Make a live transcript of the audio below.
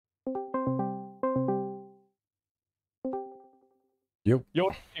Yep. Yo,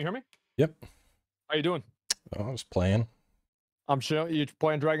 can you hear me? Yep. How you doing? I was playing. I'm sure you're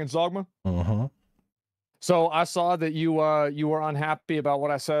playing Dragon Dogma. Mm-hmm. So I saw that you were unhappy about what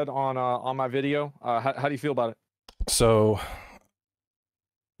I said on my video. How do you feel about it? So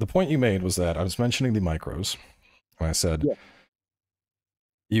the point you made was that I was mentioning the micros, and I said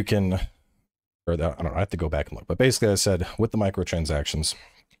you can, or that, I don't know, I have to go back and look, but basically I said with the microtransactions,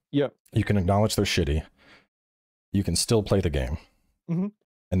 you can acknowledge they're shitty. You can still play the game, and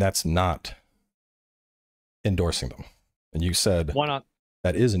that's not endorsing them. And you said, why not?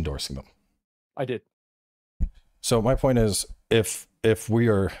 That is endorsing them. I did. So my point is, if we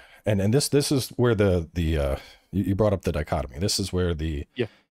are, and this is where you brought up the dichotomy. This is where the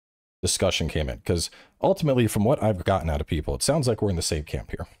discussion came in, because ultimately, from what I've gotten out of people, it sounds like we're in the same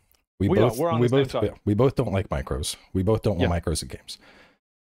camp here. We both don't like micros. We both don't want micros in games.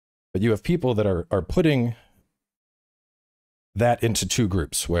 But you have people that are putting that into two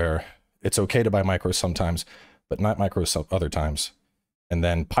groups, where it's okay to buy micros sometimes, but not micros other times, and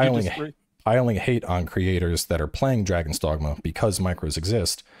then piling hate on creators that are playing Dragon's Dogma because micros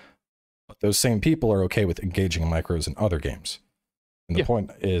exist. But those same people are okay with engaging in micros in other games. And the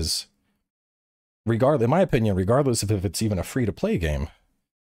point is, in my opinion, regardless of if it's even a free-to-play game,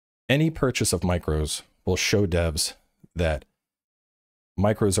 any purchase of micros will show devs that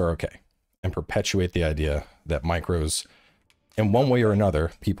micros are okay and perpetuate the idea that micros, in one way or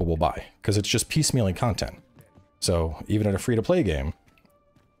another, people will buy, because it's just piecemealing content. So even in a free-to-play game,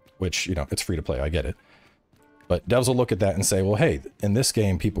 which, you know, it's free-to-play, I get it, but devs will look at that and say, well, hey, in this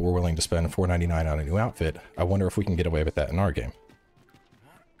game, people were willing to spend $4.99 on a new outfit. I wonder if we can get away with that in our game.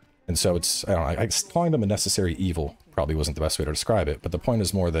 And so it's, I don't know, calling them a necessary evil probably wasn't the best way to describe it, but the point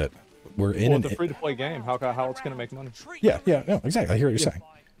is more that we're in a free-to-play game. How it's going to make money? Yeah, no, exactly. I hear what you're saying.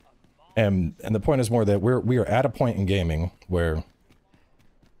 And the point is more that we are at a point in gaming where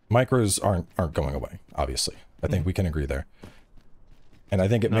micros aren't going away, obviously. I think we can agree there. And I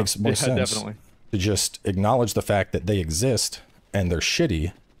think it makes more sense to just acknowledge the fact that they exist and they're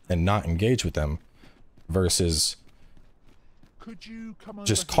shitty and not engage with them, versus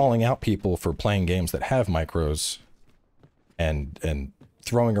just calling out people for playing games that have micros and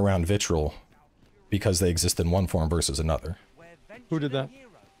throwing around vitriol because they exist in one form versus another. Who did that?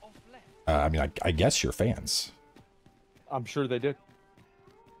 I mean, I guess your fans. I'm sure they did.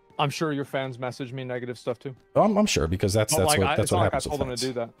 I'm sure your fans message me negative stuff too. I'm sure, because that's what happens. I told them to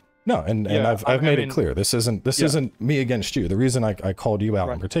do that. No, and I've made it clear. This isn't me against you. The reason I called you out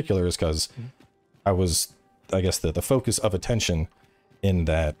in particular is because I was, I guess, the focus of attention in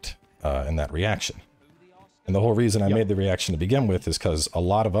that reaction. And the whole reason I made the reaction to begin with is because a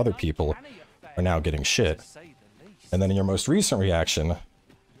lot of other people are now getting shit. And then in your most recent reaction,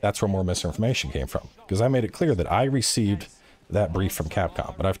 that's where more misinformation came from. Because I made it clear that I received that brief from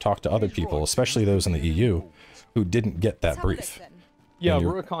Capcom, but I've talked to other people, especially those in the EU, who didn't get that brief. Yeah,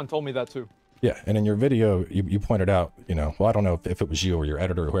 Rurikon told me that too. Yeah, and in your video, you pointed out, you know, well, I don't know if it was you or your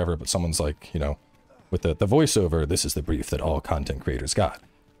editor or whoever, but someone's like, you know, with the voiceover, this is the brief that all content creators got.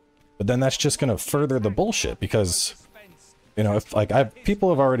 But then that's just going to further the bullshit, because, you know, if like I have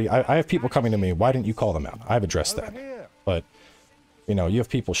people coming to me, why didn't you call them out? I've addressed that. But, you know, you have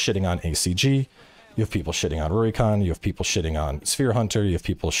people shitting on ACG, you have people shitting on Rurikon, you have people shitting on Sphere Hunter, you have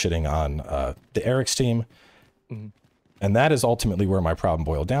people shitting on the Eric's team. And that is ultimately where my problem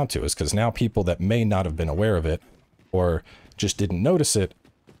boiled down to, is because now people that may not have been aware of it or just didn't notice it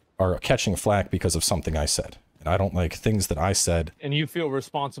are catching flack because of something I said. And I don't like things that I said. And you feel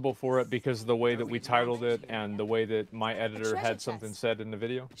responsible for it because of the way that we titled it and the way that my editor had something said in the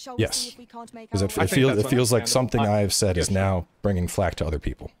video? Yes. Because it feels like something I've said is now bringing flack to other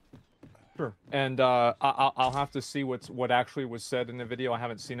people. Sure. And I'll have to see what actually was said in the video. I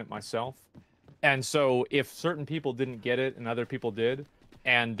haven't seen it myself. And so if certain people didn't get it and other people did,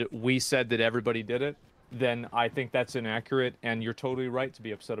 and we said that everybody did it, then I think that's inaccurate, and you're totally right to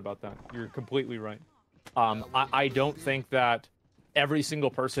be upset about that. You're completely right. I don't think that every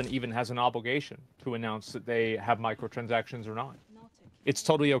single person even has an obligation to announce that they have microtransactions or not. It's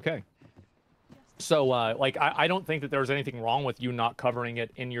totally okay. So, like, I don't think that there's anything wrong with you not covering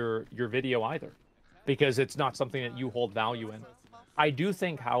it in your video either, because it's not something that you hold value in. I do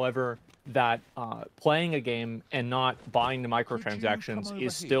think, however, that playing a game and not buying the microtransactions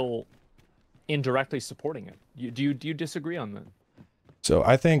is still indirectly supporting it. Do you disagree on that? So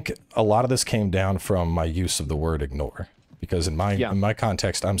I think a lot of this came down from my use of the word ignore, because in my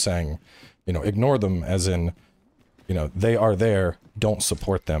context, I'm saying, you know, ignore them as in, you know, they are there, don't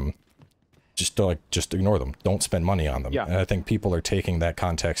support them, just ignore them, don't spend money on them. And I think people are taking that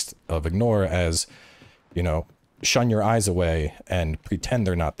context of ignore as, you know, shun your eyes away and pretend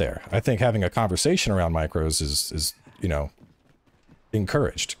they're not there. I think having a conversation around micros is you know,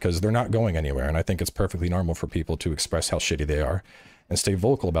 encouraged, because they're not going anywhere, and I think it's perfectly normal for people to express how shitty they are and stay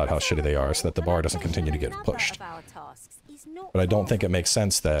vocal about how shitty they are so that the bar doesn't continue to get pushed. But I don't think it makes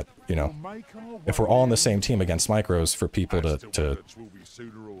sense that, you know, if we're all on the same team against micros, for people to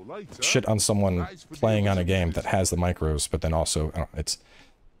shit on someone playing on a game that has the micros, but then also,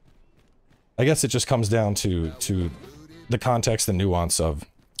 I guess it just comes down to the context and nuance of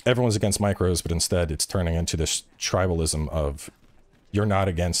everyone's against micros, but instead it's turning into this tribalism of you're not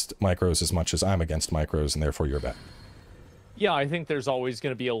against micros as much as I'm against micros, and therefore you're bad. Yeah, I think there's always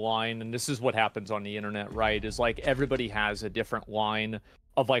going to be a line, and this is what happens on the internet, right? Is like everybody has a different line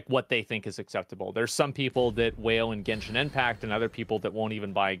of like what they think is acceptable. There's some people that wail in Genshin Impact, and other people that won't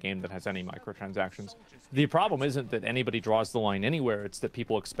even buy a game that has any microtransactions. The problem isn't that anybody draws the line anywhere, it's that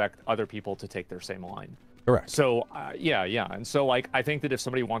people expect other people to take their same line. Correct. So, yeah. And so, like, I think that if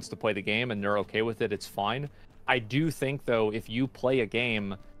somebody wants to play the game and they're okay with it, it's fine. I do think, though, if you play a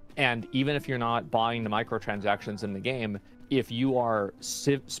game, and even if you're not buying the microtransactions in the game, if you are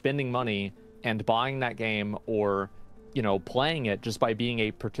spending money and buying that game, or, you know, playing it just by being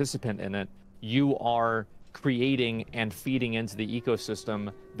a participant in it, you are creating and feeding into the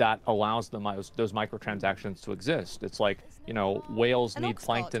ecosystem that allows those microtransactions to exist. It's like, you know, whales need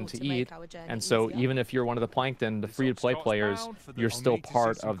plankton to eat, and so even if you're one of the plankton, the free-to-play players, you're still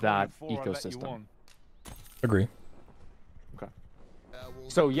part of that ecosystem. Agree. Okay.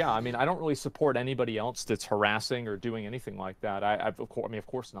 So yeah, I mean, I don't really support anybody else that's harassing or doing anything like that. Of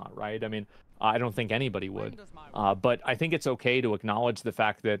course not, right? I mean, I don't think anybody would. But I think it's okay to acknowledge the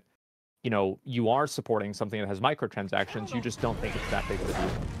fact that, you know, you are supporting something that has microtransactions. You just don't think it's that big of a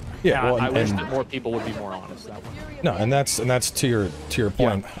deal. Yeah, well, I wish that more people would be more honest that way. No, and that's to your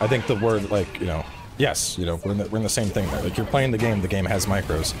point. Yeah. I think the word, like, you know, yes, you know, we're in the same thing there. Like, you're playing the game has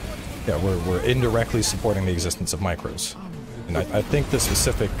micros. Yeah, we're indirectly supporting the existence of micros. And I think the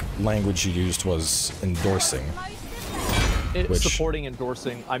specific language you used was endorsing. Supporting,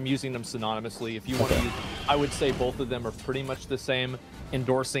 endorsing, I'm using them synonymously. If you want to use, I would say both of them are pretty much the same.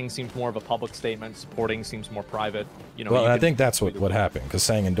 Endorsing seems more of a public statement. Supporting seems more private. You know. Well, I think that's what happened, because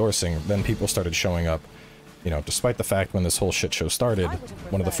saying endorsing, then people started showing up. You know, despite the fact when this whole shit show started,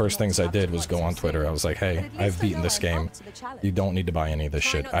 one of the first things I did was go on Twitter. I was like, hey, I've beaten this game. You don't need to buy any of this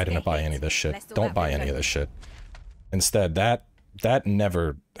shit. I didn't buy any of this shit. Don't buy any of this shit. Instead, that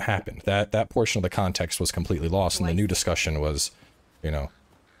never happened. That portion of the context was completely lost, and the new discussion was, you know,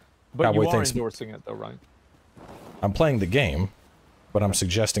 but you are endorsing it though, right? I'm playing the game, but I'm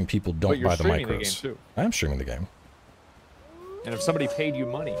suggesting people don't buy the micros. The game too. I am streaming the game. And if somebody paid you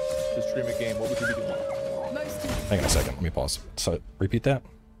money to stream a game, what would you be doing? Hang on a second, let me pause. So, repeat that?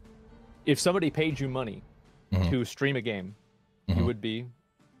 If somebody paid you money to stream a game, you would be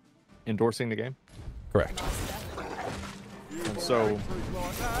endorsing the game? Correct. And so,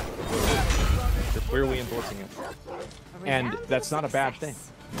 you're clearly endorsing it. And that's not a bad thing.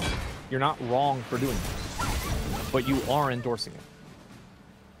 You're not wrong for doing this. But you are endorsing it.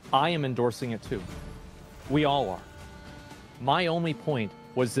 I am endorsing it too. We all are. My only point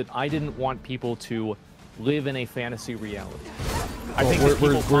was that I didn't want people to live in a fantasy reality. I think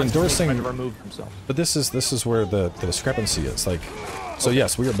we're endorsing to remove themselves. But this is where the discrepancy is. Like, so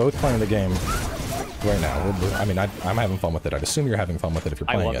yes, we are both playing the game right now. I mean, I'm having fun with it. I'd assume you're having fun with it if you're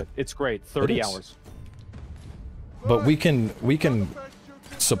playing it. It's great. 30 hours. But we can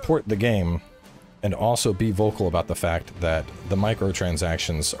support the game and also be vocal about the fact that the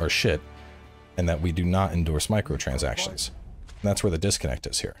microtransactions are shit, and that we do not endorse microtransactions. And that's where the disconnect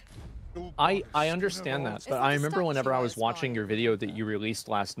is here. I understand that, but I remember whenever I was watching your video that you released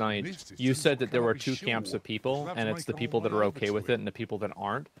last night, you said that there were two camps of people, and it's the people that are okay with it and the people that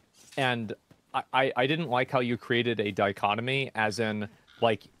aren't. And I didn't like how you created a dichotomy, as in,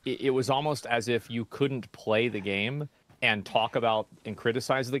 like, it was almost as if you couldn't play the game and talk about and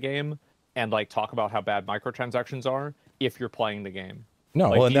criticize the game and, like, talk about how bad microtransactions are if you're playing the game. No,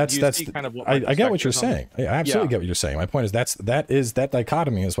 like, well, and that's kind of I get what you're saying. I absolutely get what you're saying. My point is that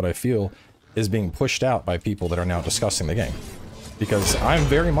dichotomy is what I feel is being pushed out by people that are now discussing the game. Because I'm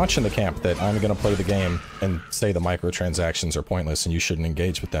very much in the camp that I'm going to play the game and say the microtransactions are pointless and you shouldn't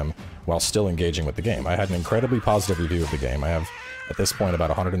engage with them while still engaging with the game. I had an incredibly positive review of the game. I have, at this point, about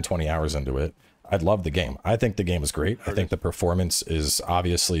 120 hours into it. I love the game. I think the game is great. I think the performance is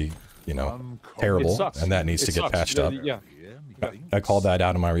obviously, you know, terrible, and that needs to get patched up. Yeah. I called that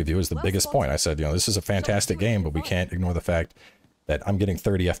out in my review as the biggest point. I said, you know, this is a fantastic game, but we can't ignore the fact that I'm getting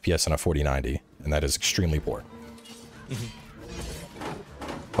 30 FPS on a 4090, and that is extremely poor.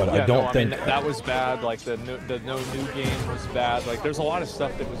 But I don't think that was bad. Like the no new game was bad. Like there's a lot of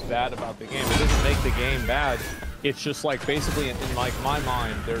stuff that was bad about the game. It doesn't make the game bad. It's just like basically in like my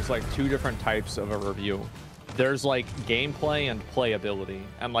mind, there's like two different types of a review. There's like gameplay and playability,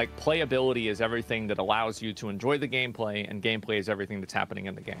 and like playability is everything that allows you to enjoy the gameplay, and gameplay is everything that's happening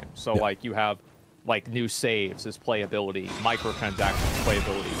in the game. So like you have like new saves is playability, microtransactions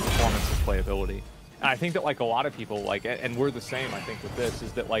playability, performance is playability. And I think that like a lot of people like, and we're the same, I think with this,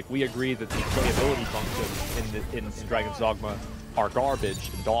 is that like we agree that the playability functions in Dragon's Dogma are garbage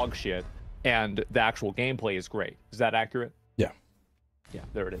and dog shit, and the actual gameplay is great. Is that accurate? Yeah. Yeah,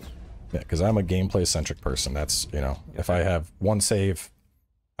 there it is. Yeah, because I'm a gameplay-centric person. That's, you know, if I have one save,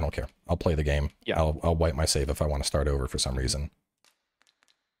 I don't care. I'll play the game. Yeah. I'll wipe my save if I want to start over for some reason.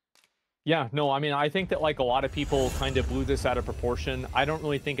 Yeah, no, I mean, I think that like a lot of people kind of blew this out of proportion. I don't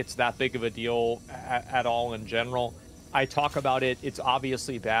really think it's that big of a deal at all in general. I talk about it. It's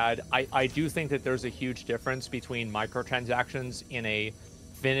obviously bad. I do think that there's a huge difference between microtransactions in a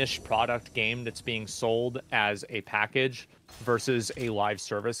finished product game that's being sold as a package versus a live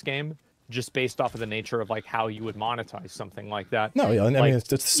service game, just based off of the nature of like how you would monetize something like that. No, yeah, I mean it's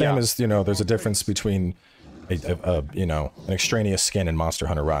the same as, you know, there's a difference between you know, an extraneous skin in Monster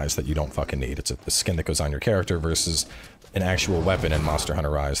Hunter Rise that you don't fucking need. It's a skin that goes on your character versus an actual weapon in Monster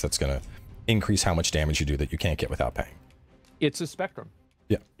Hunter Rise that's gonna increase how much damage you do that you can't get without paying. It's a spectrum.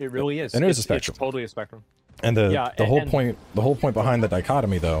 Yeah, it really is. And it is a spectrum. It's totally a spectrum. And the whole point behind the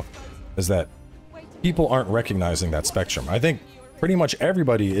dichotomy, though, is that people aren't recognizing that spectrum. I think pretty much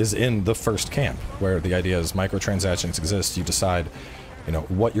everybody is in the first camp, where the idea is microtransactions exist. You decide, you know,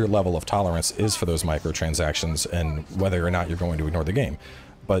 what your level of tolerance is for those microtransactions and whether or not you're going to ignore the game.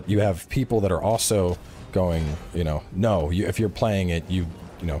 But you have people that are also going, you know, no, if you're playing it, you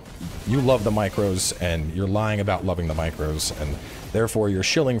know, you love the micros and you're lying about loving the micros, and therefore you're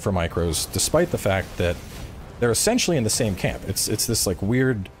shilling for micros, despite the fact that they're essentially in the same camp. It's this like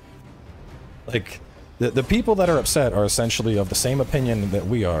weird, like the people that are upset are essentially of the same opinion that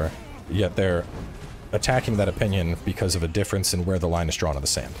we are, yet they're attacking that opinion because of a difference in where the line is drawn in the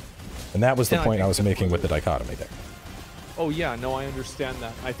sand. And that was the point I was making with the dichotomy there. Oh yeah, no, I understand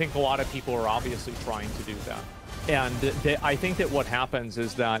that. I think a lot of people are obviously trying to do that. And I think that what happens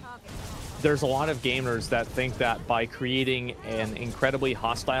is that there's a lot of gamers that think that by creating an incredibly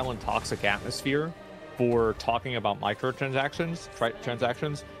hostile and toxic atmosphere for talking about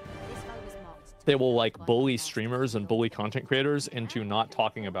microtransactions, they will like bully streamers and bully content creators into not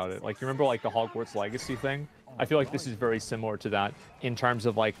talking about it. Like, you remember like the Hogwarts Legacy thing? I feel like this is very similar to that in terms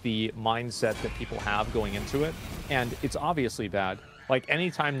of like the mindset that people have going into it. And it's obviously bad. Like,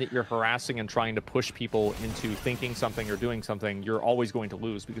 anytime that you're harassing and trying to push people into thinking something or doing something, you're always going to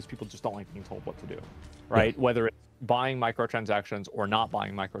lose, because people just don't like being told what to do, right? Yeah. Whether it's buying microtransactions or not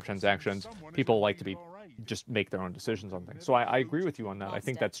buying microtransactions, people like to be just make their own decisions on things. So I agree with you on that. I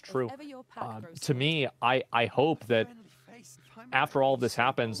think that's true. To me, I hope that after all of this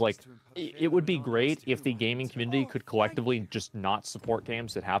happens, like, it would be great if the gaming community could collectively just not support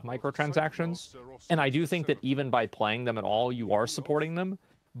games that have microtransactions. And I do think that even by playing them at all, you are supporting them,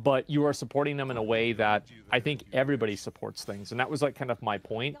 but you are supporting them in a way that I think everybody supports things. And that was like kind of my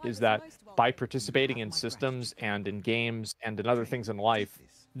point, is that by participating in systems and in games and in other things in life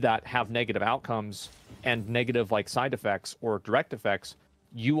that have negative outcomes and negative like side effects or direct effects,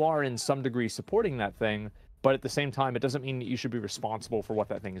 you are in some degree supporting that thing. But at the same time, it doesn't mean that you should be responsible for what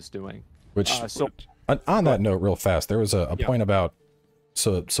that thing is doing. Which, on that note, real fast, there was a point about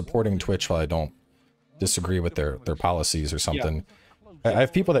supporting Twitch while I don't disagree with their policies or something. Yeah. I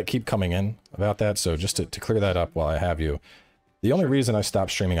have people that keep coming in about that, so just to clear that up while I have you, the only reason I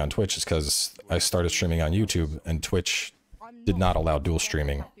stopped streaming on Twitch is because I started streaming on YouTube, and Twitch did not allow dual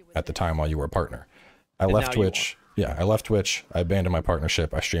streaming at the time while you were a partner. I left Twitch. Yeah, I left Twitch. I abandoned my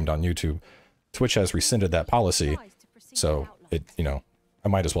partnership. I streamed on YouTube. Twitch has rescinded that policy, so it, you know, I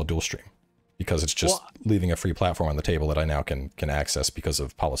might as well dual stream, because it's just leaving a free platform on the table that I now can access because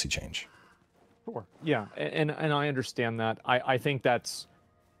of policy change. Sure. Yeah, and I understand that. I think that's,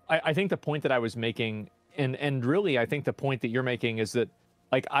 I think the point that I was making, and really I think the point that you're making is that,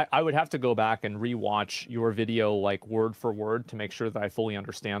 like, I would have to go back and rewatch your video like word for word to make sure that I fully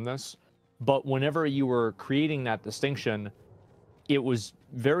understand this. But whenever you were creating that distinction, it was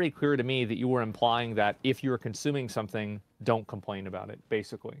very clear to me that you were implying that if you're consuming something, don't complain about it,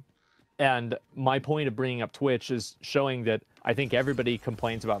 basically. And my point of bringing up Twitch is showing that I think everybody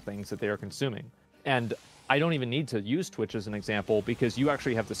complains about things that they are consuming. And I don't even need to use Twitch as an example, because you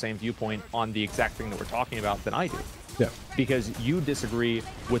actually have the same viewpoint on the exact thing that we're talking about than I do. Yeah. Because you disagree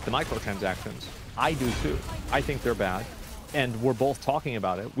with the microtransactions. I do too. I think they're bad. and we're both talking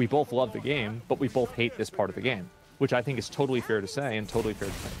about it. We both love the game, but we both hate this part of the game, which I think is totally fair to say and totally fair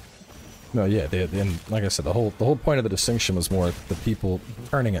to think. No, yeah, and like I said, the whole point of the distinction was more the people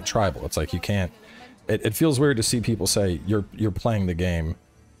turning it tribal. It's like you can't. It feels weird to see people say you're playing the game,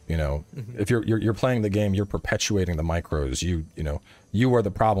 you know. If you're playing the game, you're perpetuating the micros. You know you are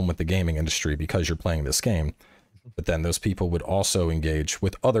the problem with the gaming industry because you're playing this game. But then those people would also engage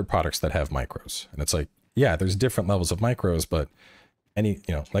with other products that have micros, and it's like, yeah, there's different levels of micros, but any,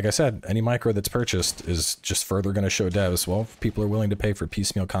 you know, like I said, any micro that's purchased is just further going to show devs, well, if people are willing to pay for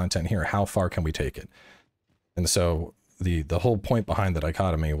piecemeal content here, how far can we take it? And so the whole point behind the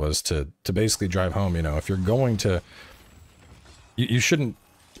dichotomy was to basically drive home, you know, if you're going to, you shouldn't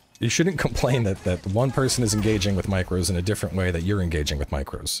complain that one person is engaging with micros in a different way that you're engaging with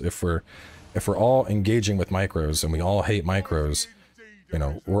micros. If we're all engaging with micros and we all hate micros, you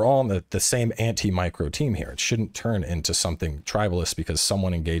know, we're all on the same anti-micro team here. It shouldn't turn into something tribalist because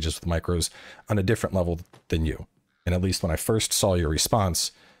someone engages with micros on a different level than you. And at least when I first saw your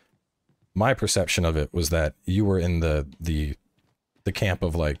response, my perception of it was that you were in the camp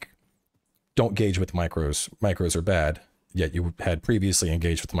of like, don't engage with micros. Micros are bad. Yet you had previously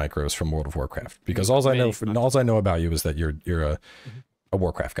engaged with micros from World of Warcraft. Because all I know about you is that you're a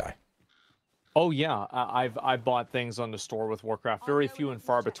Warcraft guy. Oh yeah, I've bought things on the store with Warcraft, very few and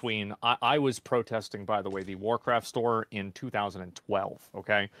far between. I was protesting, by the way, the Warcraft store in 2012,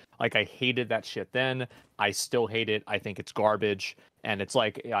 okay? Like, I hated that shit then. I still hate it. I think it's garbage. And it's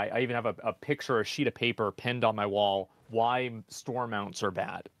like, I even have a picture, a sheet of paper pinned on my wall, why store mounts are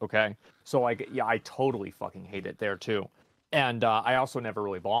bad, okay? So, like, yeah, I totally fucking hate it there, too. And I also never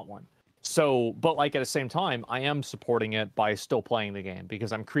really bought one. So, but like at the same time, I am supporting it by still playing the game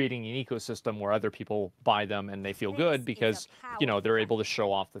because I'm creating an ecosystem where other people buy them and they feel good because, you know, they're able to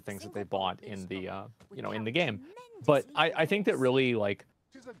show off the things that they bought in the, you know, in the game. But I think that really, like,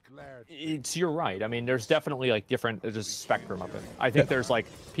 you're right. I mean, there's definitely like there's a spectrum of it. I think there's like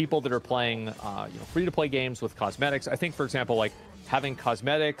people that are playing, you know, free-to-play games with cosmetics. I think, for example, like having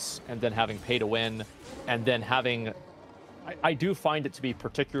cosmetics and then having pay to win and then having, I do find it to be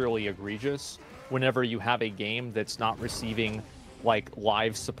particularly egregious whenever you have a game that's not receiving like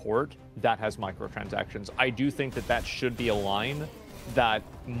live support that has microtransactions. I do think that should be a line that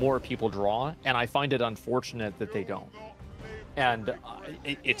more people draw, and I find it unfortunate that they don't. And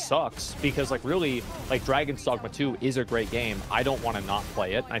it sucks because, like, really, like, Dragon's Dogma 2 is a great game. I don't want to not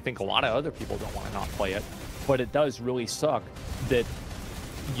play it. I think a lot of other people don't want to not play it, but it does really suck that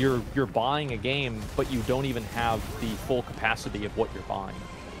you're buying a game, but you don't even have the full capacity of what you're buying.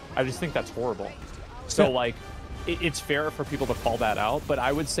 I just think that's horrible. So, like, it's fair for people to call that out, but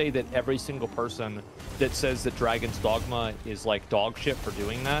I would say that every single person that says that Dragon's Dogma is, like, dog shit for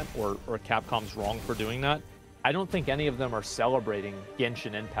doing that, or Capcom's wrong for doing that, I don't think any of them are celebrating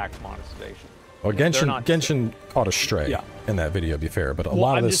Genshin Impact monetization. Well, Genshin caught a stray in that video, to be fair, but a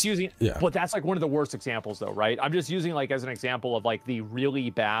lot of this... just using, but that's like one of the worst examples, though, right? I'm just using, like, as an example of, like, the really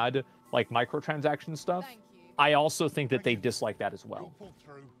bad, like, microtransaction stuff. I also think that they dislike that as well.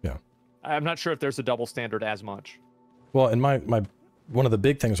 Yeah. I'm not sure if there's a double standard as much. Well, and one of the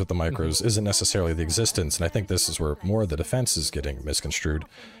big things with the micros isn't necessarily the existence, and I think this is where more of the defense is getting misconstrued.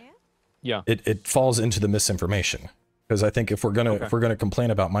 Yeah. It falls into the misinformation. Because I think if we're gonna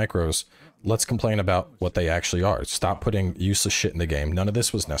complain about micros, let's complain about what they actually are. Stop putting useless shit in the game. None of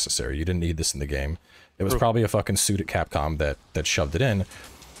this was necessary. You didn't need this in the game. It was probably a fucking suit at Capcom that shoved it in.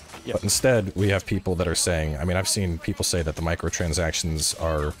 Yep. But instead, we have people that are saying, I mean, I've seen people say that the microtransactions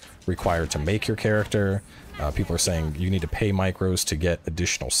are required to make your character. People are saying you need to pay micros to get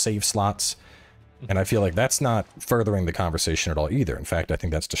additional save slots. And I feel like that's not furthering the conversation at all either. In fact, I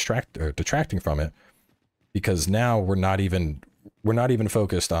think that's detracting from it. Because now we're not even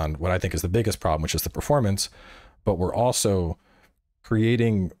focused on what I think is the biggest problem, which is the performance, but we're also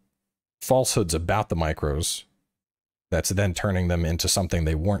creating falsehoods about the micros that's then turning them into something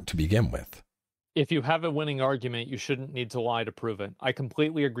they weren't to begin with. If you have a winning argument, you shouldn't need to lie to prove it. I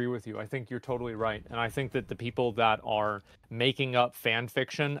completely agree with you. I think you're totally right. And I think that the people that are making up fan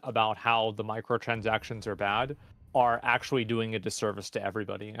fiction about how the microtransactions are bad are actually doing a disservice to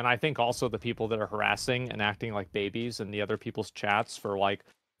everybody. And I think also the people that are harassing and acting like babies in the other people's chats for, like,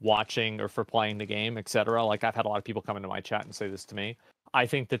 watching or for playing the game, etc. Like, I've had a lot of people come into my chat and say this to me. I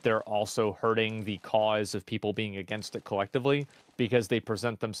think that they're also hurting the cause of people being against it collectively because they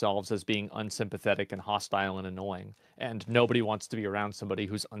present themselves as being unsympathetic and hostile and annoying. And nobody wants to be around somebody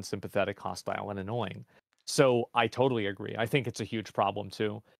who's unsympathetic, hostile, and annoying. So I totally agree. I think it's a huge problem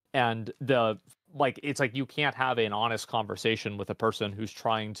too. And the like it's like you can't have an honest conversation with a person who's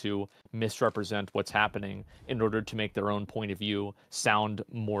trying to misrepresent what's happening in order to make their own point of view sound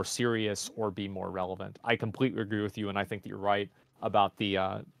more serious or be more relevant. I completely agree with you, and I think that you're right about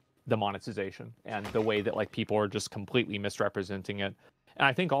the monetization and the way that like people are just completely misrepresenting it. And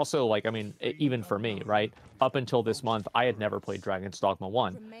I think also, like, I mean, even for me, right? Up until this month, I had never played Dragon's Dogma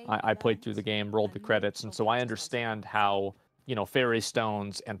 1. I played through the game, rolled the credits, and so I understand how, you know, fairy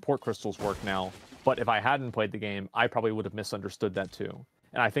stones and port crystals work now. But if I hadn't played the game, I probably would have misunderstood that too.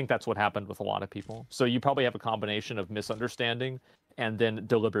 And I think that's what happened with a lot of people. So you probably have a combination of misunderstanding and then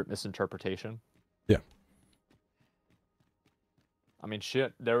deliberate misinterpretation. Yeah. I mean,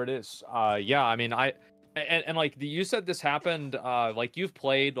 shit, there it is. Yeah, I mean, and like you said this happened, like you've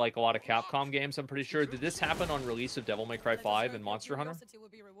played like a lot of Capcom games, I'm pretty sure. Did this happen on release of Devil May Cry 5 and Monster Hunter?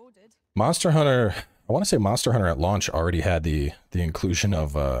 Monster Hunter, I want to say Monster Hunter at launch already had the inclusion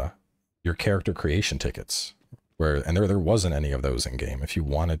of your character creation tickets, and there wasn't any of those in game. If you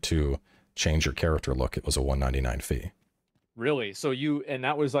wanted to change your character look, it was a $1.99 fee. Really? So and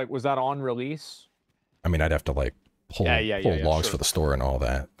that was like, was that on release? I mean, I'd have to like pull logs for the store and all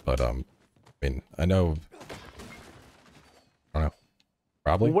that, but I mean, I know, I don't know,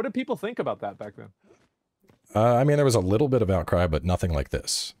 probably. Well, what did people think about that back then? I mean, there was a little bit of outcry, but nothing like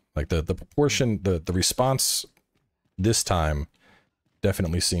this. Like the proportion, the response this time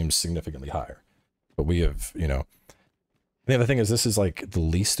definitely seems significantly higher. But we have, you know, the other thing is this is like the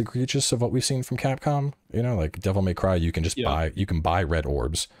least egregious of what we've seen from Capcom. You know, like Devil May Cry, you can just buy red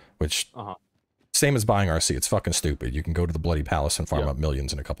orbs, which same as buying RC. It's fucking stupid. You can go to the Bloody Palace and farm up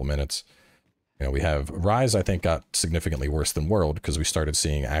millions in a couple minutes. You know, we have Rise, I think, got significantly worse than World because we started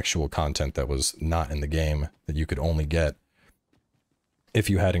seeing actual content that was not in the game that you could only get if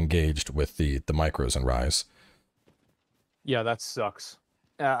you had engaged with the micros in Rise. Yeah, that sucks.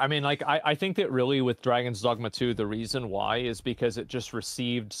 I mean, like, I think that really with Dragon's Dogma 2, the reason why is because it just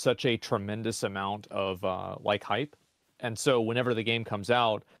received such a tremendous amount of, like, hype. And so whenever the game comes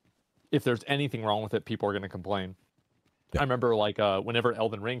out, if there's anything wrong with it, people are going to complain. Yeah. I remember, like, whenever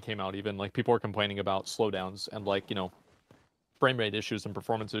Elden Ring came out, even, like, people were complaining about slowdowns and, like, you know, frame rate issues and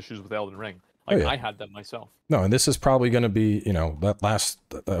performance issues with Elden Ring. Like, I had them myself. No, and this is probably going to be, you know, that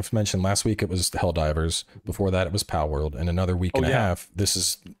I've mentioned last week it was Helldivers. Before that it was Palworld, and another week and a half. This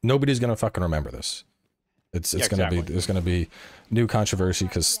is, nobody's going to fucking remember this. It's going to be, there's going to be new controversy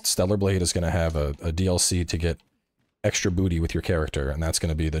because Stellar Blade is going to have a DLC to get extra booty with your character, and that's going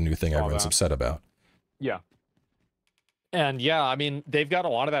to be the new thing everyone's upset about. Yeah. And yeah, I mean, they've got a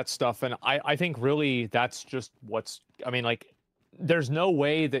lot of that stuff, and I think really that's just what's, I mean, like, there's no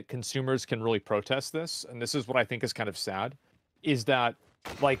way that consumers can really protest this, and this is what I think is kind of sad, is that,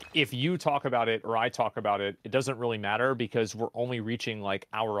 like, if you talk about it or I talk about it, it doesn't really matter because we're only reaching, like,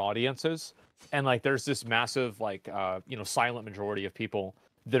 our audiences, and, like, there's this massive, like, you know, silent majority of people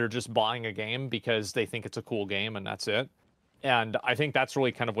that are just buying a game because they think it's a cool game, and that's it. And I think that's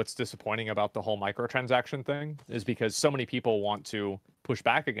really kind of what's disappointing about the whole microtransaction thing, is because so many people want to push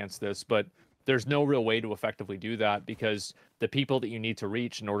back against this, but there's no real way to effectively do that because the people that you need to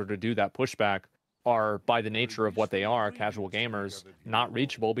reach in order to do that pushback are, by the nature of what they are, casual gamers, not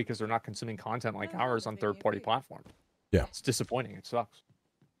reachable because they're not consuming content like ours on third-party platforms. Yeah. It's disappointing. It sucks.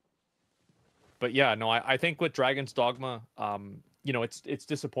 But yeah, no, I think with Dragon's Dogma, you know, it's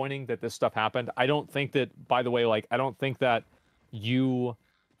disappointing that this stuff happened. I don't think that, by the way, like, I don't think that you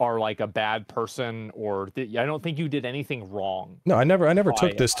are like a bad person, or I don't think you did anything wrong. No, I never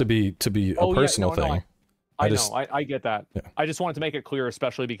took this to be a personal thing. I get that. Yeah. I just wanted to make it clear,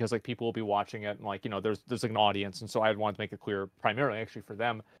 especially because like people will be watching it, and like, you know, there's like an audience, and so I wanted to make it clear primarily actually for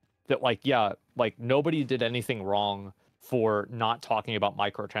them that, like, yeah, like nobody did anything wrong for not talking about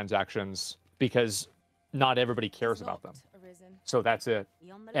microtransactions because not everybody cares about them. So that's it.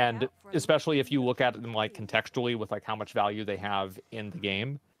 And especially if you look at them like contextually with like how much value they have in the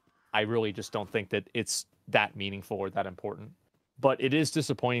game, I really just don't think that it's that meaningful or that important. But it is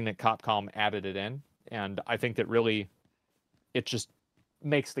disappointing that Capcom added it in, and I think that really it just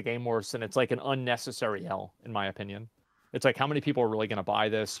makes the game worse, and it's like an unnecessary L, in my opinion. It's like, how many people are really going to buy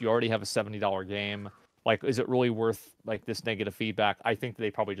this? You already have a $70 game. Like, is it really worth like this negative feedback? I think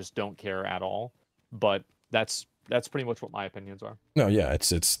they probably just don't care at all. But that's pretty much what my opinions are. No, yeah,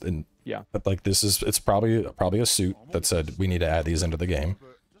 but like it's probably a suit that said we need to add these into the game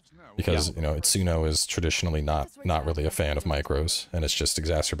because you know, Itsuno is traditionally not really a fan of micros, and it's just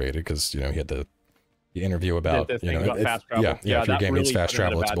exacerbated because, you know, he had the interview about, you know, if your game needs fast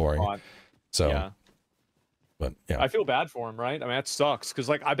travel, it's boring. So yeah. But yeah, I feel bad for him, right? I mean, that sucks because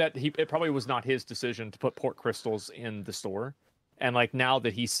like I bet it probably was not his decision to put port crystals in the store, and like now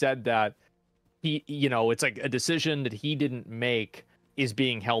that he said that, he, you know, it's like a decision that he didn't make is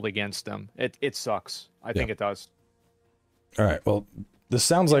being held against him. It sucks. I think it does. All right. Well, this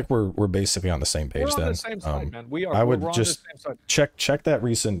sounds like we're basically on the same page. We're then. On the same side, man. We are. I would we're just on the same side. check that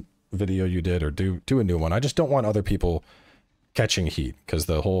recent video you did, or do a new one. I just don't want other people catching heat, because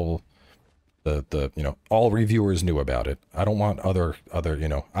the whole the you know, all reviewers knew about it. I don't want other you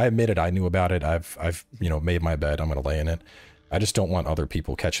know, I admitted I knew about it. I've you know, made my bed. I'm gonna lay in it. I just don't want other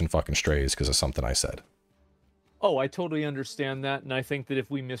people catching fucking strays because of something I said. Oh, I totally understand that, and I think that if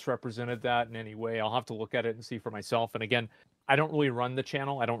we misrepresented that in any way, I'll have to look at it and see for myself. And again, I don't really run the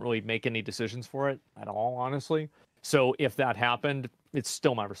channel. I don't really make any decisions for it at all, honestly. So if that happened, it's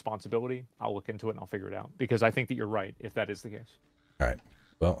still my responsibility. I'll look into it and I'll figure it out, because I think that you're right if that is the case. All right.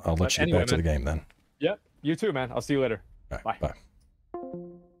 Well, I'll let you get back to the game then. Yep. You too, man. I'll see you later. All right, Bye. Bye.